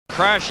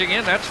Crashing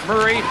in, that's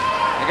Murray.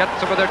 They got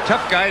some of their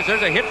tough guys.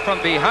 There's a hit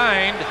from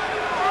behind,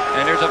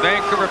 and there's a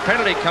Vancouver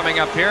penalty coming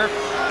up here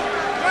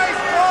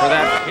for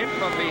that hit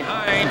from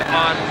behind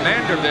on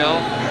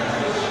Manderville.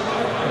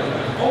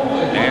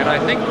 And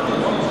I think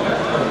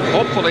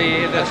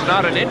hopefully that's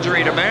not an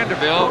injury to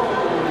Manderville,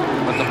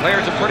 but the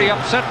players are pretty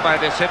upset by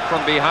this hit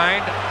from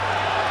behind.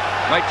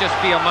 Might just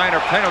be a minor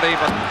penalty,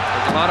 but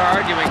there's a lot of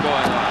arguing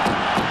going on.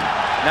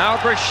 Now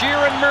Brashear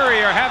and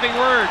Murray are having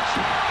words,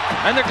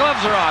 and the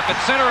gloves are off at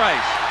center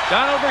ice.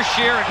 Donald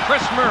Brashear and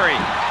Chris Murray.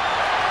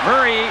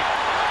 Murray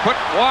put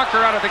Walker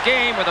out of the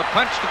game with a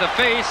punch to the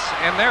face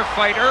in their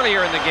fight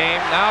earlier in the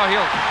game. Now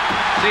he'll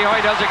see how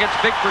he does against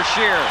Big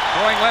Brashear,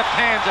 throwing left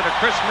hands into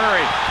Chris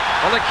Murray.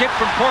 Well, the kid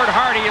from Port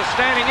Hardy is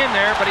standing in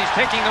there, but he's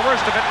taking the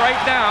worst of it right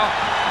now.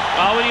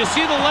 Well, when you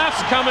see the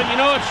lefts coming, you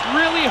know it's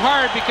really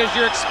hard because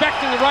you're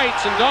expecting the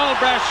rights, and Donald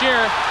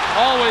Brashear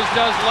always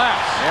does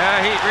lefts.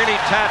 Yeah, he really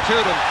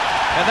tattooed him.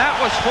 And that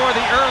was for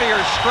the earlier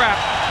scrap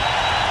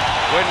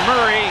when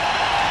Murray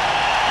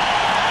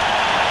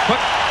put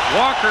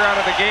Walker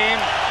out of the game,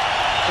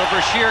 so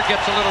Brashear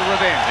gets a little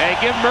revenge. Hey,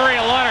 give Murray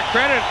a lot of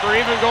credit for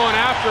even going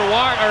after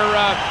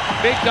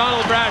Big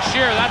Donald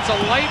Brashear. That's a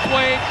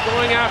lightweight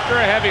going after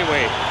a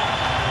heavyweight.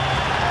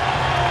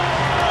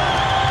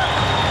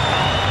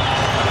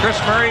 Chris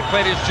Murray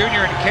played his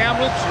junior in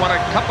Kamloops, won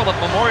a couple of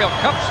Memorial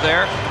Cups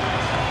there,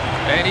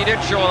 and he did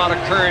show a lot of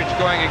courage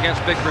going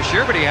against Big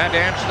Brashear, but he had to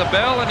answer the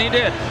bell, and he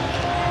did.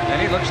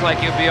 And he looks like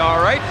he'll be all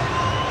right.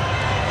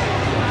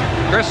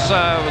 Chris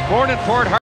was born in Port Hardy.